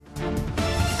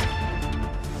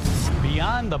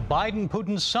Beyond the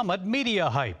Biden-Putin summit media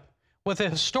hype. With the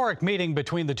historic meeting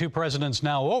between the two presidents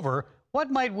now over, what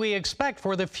might we expect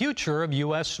for the future of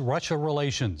U.S.-Russia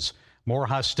relations? More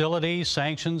hostility,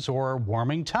 sanctions, or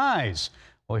warming ties?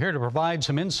 Well, here to provide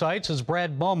some insights is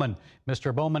Brad Bowman.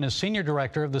 Mr. Bowman is Senior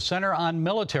Director of the Center on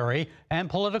Military and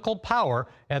Political Power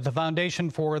at the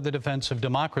Foundation for the Defense of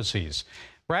Democracies.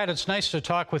 Brad, it's nice to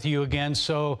talk with you again.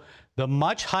 So the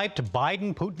much-hyped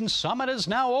Biden-Putin summit is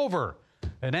now over.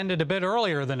 It ended a bit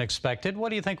earlier than expected. What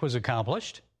do you think was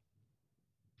accomplished?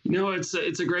 You know, it's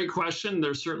a great question.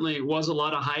 There certainly was a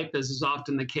lot of hype, as is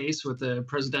often the case with the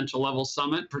presidential level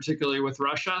summit, particularly with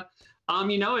Russia.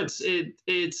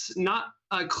 It's not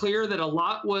clear that a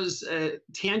lot was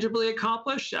tangibly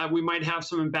accomplished. We might have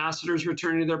some ambassadors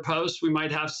returning to their posts. We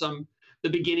might have the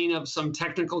beginning of some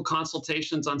technical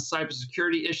consultations on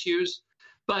cybersecurity issues.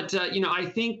 But I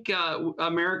think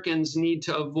Americans need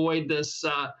to avoid this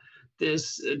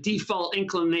default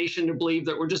inclination to believe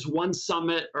that we're just one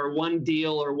summit or one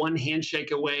deal or one handshake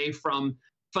away from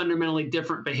fundamentally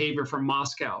different behavior from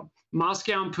Moscow.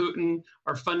 Moscow and Putin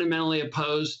are fundamentally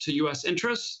opposed to U.S.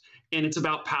 interests, and it's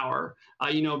about power.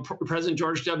 President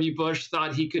George W. Bush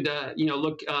thought he could,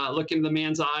 look into the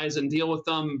man's eyes and deal with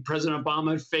them. President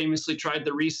Obama famously tried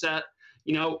the reset.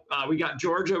 We got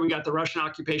Georgia, we got the Russian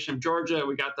occupation of Georgia,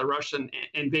 we got the Russian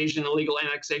invasion, illegal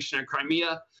annexation of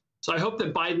Crimea. So I hope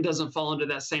that Biden doesn't fall into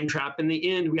that same trap. In the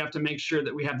end, we have to make sure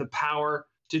that we have the power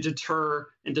to deter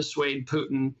and dissuade Putin.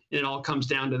 And it all comes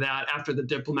down to that after the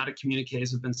diplomatic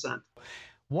communiques have been sent.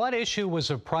 What issue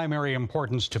was of primary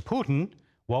importance to Putin?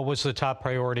 What was the top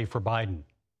priority for Biden?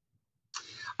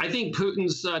 I think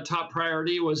Putin's top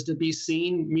priority was to be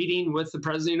seen meeting with the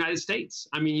President of the United States.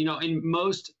 I mean, in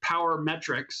most power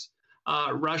metrics,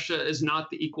 Russia is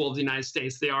not the equal of the United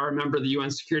States. They are a member of the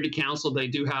UN Security Council. They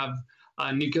do have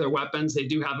nuclear weapons. They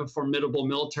do have a formidable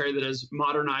military that is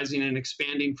modernizing and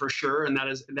expanding for sure, and that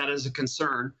is a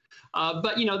concern.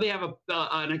 But they have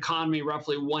an economy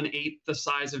roughly 1/8 the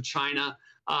size of China.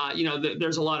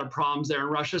 There's a lot of problems there in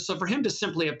Russia. So for him to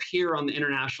simply appear on the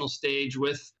international stage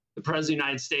with the President of the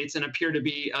United States and appear to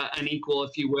be an equal,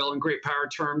 if you will, in great power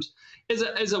terms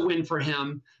is a win for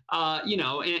him.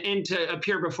 And to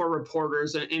appear before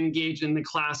reporters and engage in the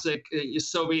classic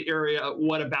Soviet era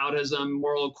whataboutism,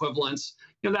 moral equivalence,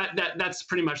 that's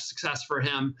pretty much success for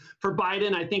him. For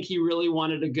Biden, I think he really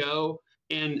wanted to go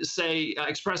and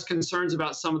express concerns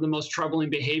about some of the most troubling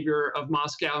behavior of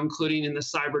Moscow, including in the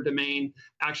cyber domain,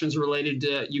 actions related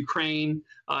to Ukraine,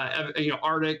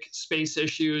 Arctic space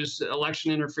issues,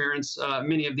 election interference,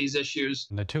 many of these issues.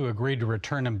 And the two agreed to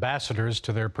return ambassadors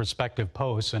to their respective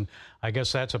posts, and I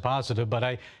guess that's a positive. But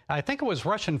I think it was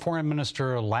Russian Foreign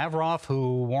Minister Lavrov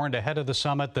who warned ahead of the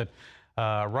summit that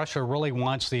Russia really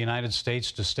wants the United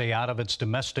States to stay out of its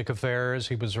domestic affairs.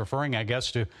 He was referring, I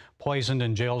guess, to poisoned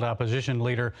and jailed opposition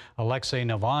leader Alexei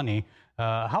Navalny.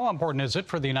 How important is it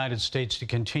for the United States to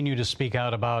continue to speak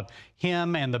out about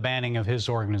him and the banning of his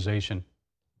organization?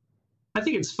 I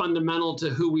think it's fundamental to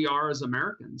who we are as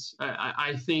Americans.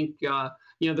 I think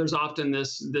there's often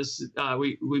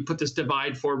we put this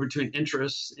divide forward between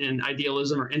interests and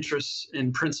idealism or interests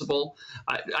and principle.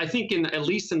 I think at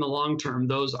least in the long term,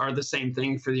 those are the same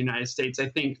thing for the United States. I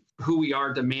think who we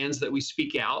are demands that we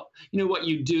speak out. What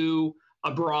you do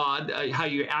abroad, how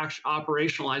you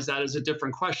operationalize that is a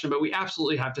different question, but we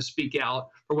absolutely have to speak out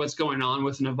for what's going on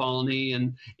with Navalny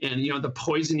and the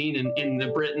poisoning in the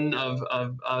Britain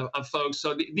of folks.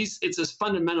 So it's as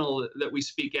fundamental that we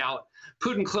speak out.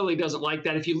 Putin clearly doesn't like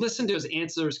that. If you listen to his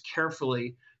answers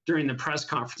carefully during the press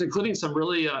conference, including some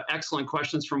really excellent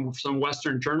questions from some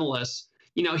Western journalists,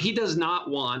 he does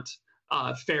not want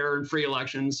fair and free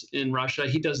elections in Russia.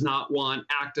 He does not want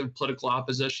active political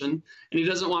opposition, and he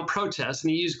doesn't want protests.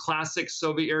 And he used classic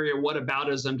Soviet era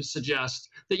whataboutism to suggest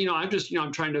that,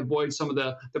 I'm trying to avoid some of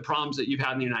the problems that you've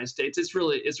had in the United States. It's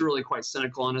really quite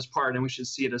cynical on his part, and we should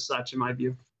see it as such, in my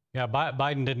view. Yeah,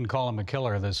 Biden didn't call him a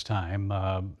killer this time.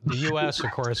 The U.S.,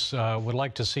 of course, would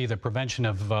like to see the prevention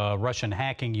of Russian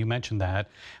hacking. You mentioned that.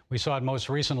 We saw it most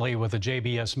recently with the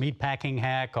JBS meatpacking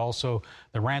hack, also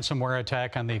the ransomware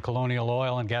attack on the Colonial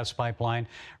Oil and gas pipeline.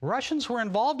 Russians were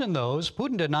involved in those.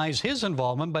 Putin denies his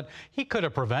involvement, but he could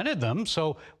have prevented them.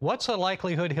 So what's the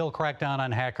likelihood he'll crack down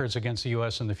on hackers against the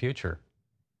U.S. in the future?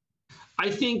 I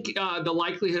think the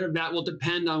likelihood of that will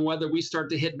depend on whether we start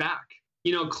to hit back.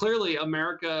 Clearly,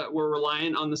 America, we're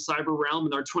reliant on the cyber realm,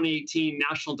 and our 2018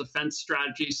 National Defense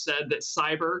Strategy said that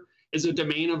cyber is a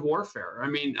domain of warfare. I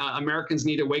mean, Americans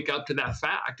need to wake up to that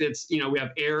fact. We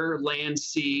have air, land,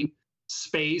 sea,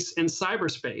 space, and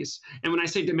cyberspace. And when I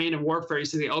say domain of warfare, you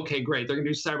say, okay, great, they're going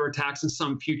to do cyber attacks in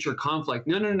some future conflict.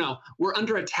 No, no, no. We're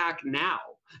under attack now.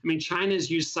 I mean, China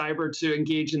has used cyber to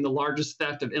engage in the largest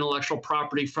theft of intellectual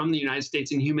property from the United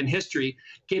States in human history,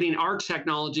 getting our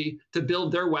technology to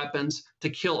build their weapons to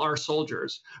kill our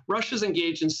soldiers. Russia's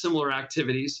engaged in similar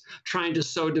activities, trying to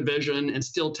sow division and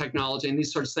steal technology and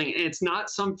these sorts of things. And it's not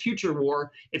some future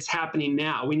war. It's happening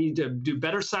now. We need to do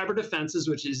better cyber defenses,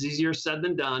 which is easier said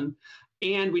than done.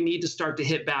 And we need to start to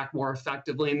hit back more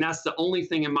effectively. And that's the only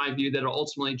thing, in my view, that will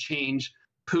ultimately change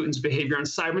Putin's behavior on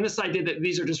cyber. And this idea that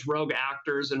these are just rogue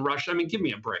actors in Russia, I mean, give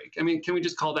me a break. I mean, can we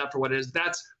just call that for what it is?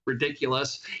 That's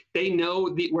ridiculous. They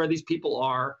know where these people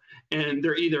are, and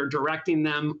they're either directing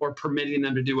them or permitting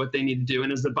them to do what they need to do.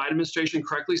 And as the Biden administration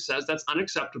correctly says, that's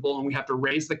unacceptable, and we have to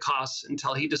raise the costs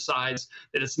until he decides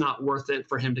that it's not worth it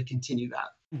for him to continue that.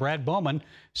 Brad Bowman,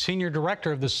 Senior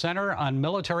Director of the Center on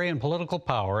Military and Political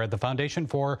Power at the Foundation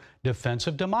for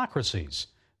Defensive Democracies.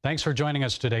 Thanks for joining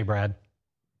us today, Brad.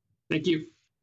 Thank you.